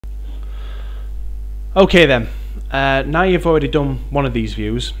Okay then, now you've already done one of these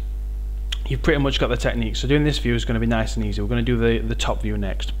views, you've pretty much got the technique. So doing this view is going to be nice and easy. We're going to do the top view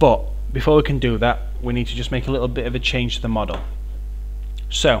next, but before we can do that we need to just make a little bit of a change to the model.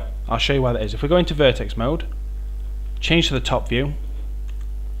 So I'll show you why that is. If we go into vertex mode, change to the top view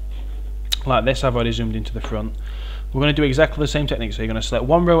like this. I've already zoomed into the front. We're going to do exactly the same technique. So you're going to select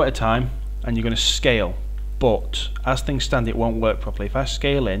one row at a time and you're going to scale, but as things stand it won't work properly. If I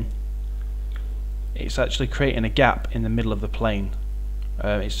scale in, it's actually creating a gap in the middle of the plane.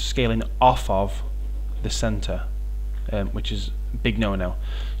 It's scaling off of the center, which is a big no-no.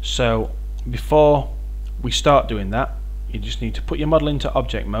 So before we start doing that, you just need to put your model into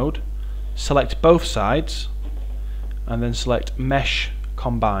object mode, select both sides, and then select mesh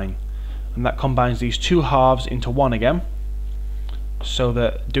combine, and that combines these two halves into one again, so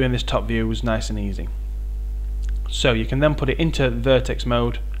that doing this top view is nice and easy. So you can then put it into vertex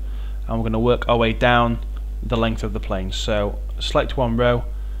mode, and we're going to work our way down the length of the plane. So select one row,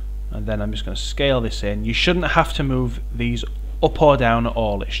 and then I'm just going to scale this in. You shouldn't have to move these up or down at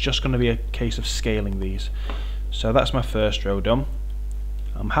all, it's just going to be a case of scaling these. So that's my first row done.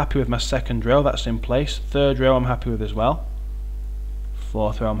 I'm happy with my second row, that's in place. Third row I'm happy with as well.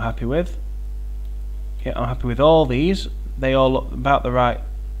 Fourth row I'm happy with. Yeah, I'm happy with all these. They all look about the right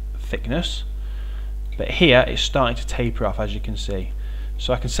thickness. But here it's starting to taper off, as you can see.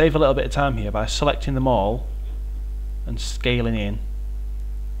 So I can save a little bit of time here by selecting them all and scaling in,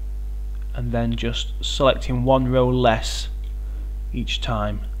 and then just selecting one row less each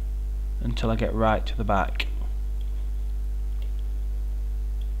time until I get right to the back,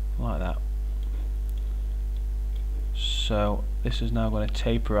 like that. So this is now going to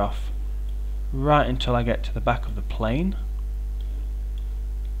taper off right until I get to the back of the plane,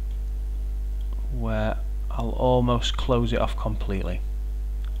 where I'll almost close it off completely.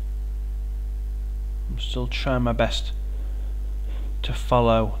 I'm still trying my best to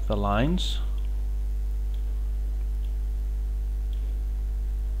follow the lines.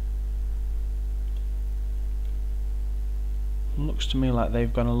 Looks to me like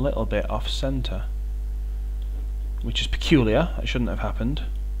they've gone a little bit off center, which is peculiar. That shouldn't have happened.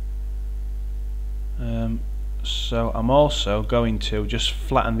 So I'm also going to just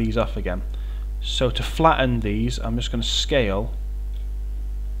flatten these off again. So to flatten these, I'm just going to scale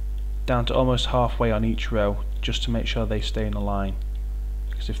down to almost halfway on each row, just to make sure they stay in a line,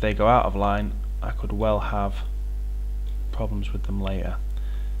 because if they go out of line I could well have problems with them later.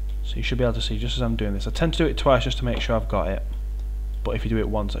 So you should be able to see just as I'm doing this. I tend to do it twice just to make sure I've got it, but if you do it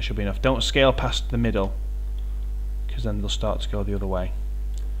once that should be enough. Don't scale past the middle, because then they'll start to go the other way.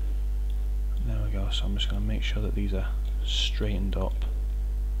 There we go. So I'm just going to make sure that these are straightened up.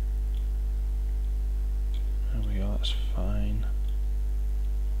 There we go, that's fine.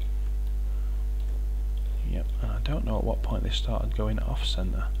 Yep, and I don't know at what point they started going off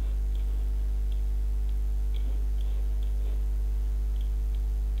center.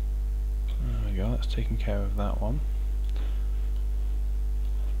 There we go, that's taken care of that one.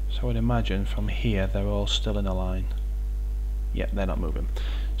 So I would imagine from here they're all still in a line. Yep, they're not moving.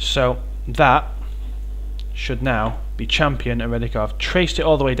 So that should now be champion and ready to go. I've traced it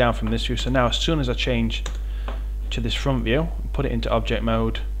all the way down from this view, so now as soon as I change to this front view and put it into object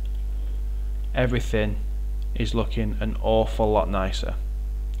mode, everything is looking an awful lot nicer.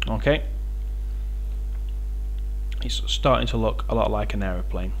 Okay, it's starting to look a lot like an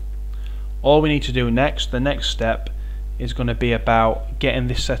aeroplane. All we need to do next, the next step, is going to be about getting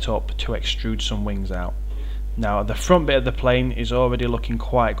this set up to extrude some wings out. Now the front bit of the plane is already looking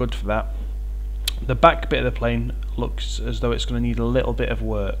quite good for that. The back bit of the plane looks as though it's going to need a little bit of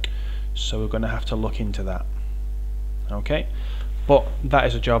work, so we're going to have to look into that. Okay, but that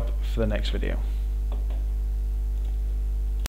is a job for the next video.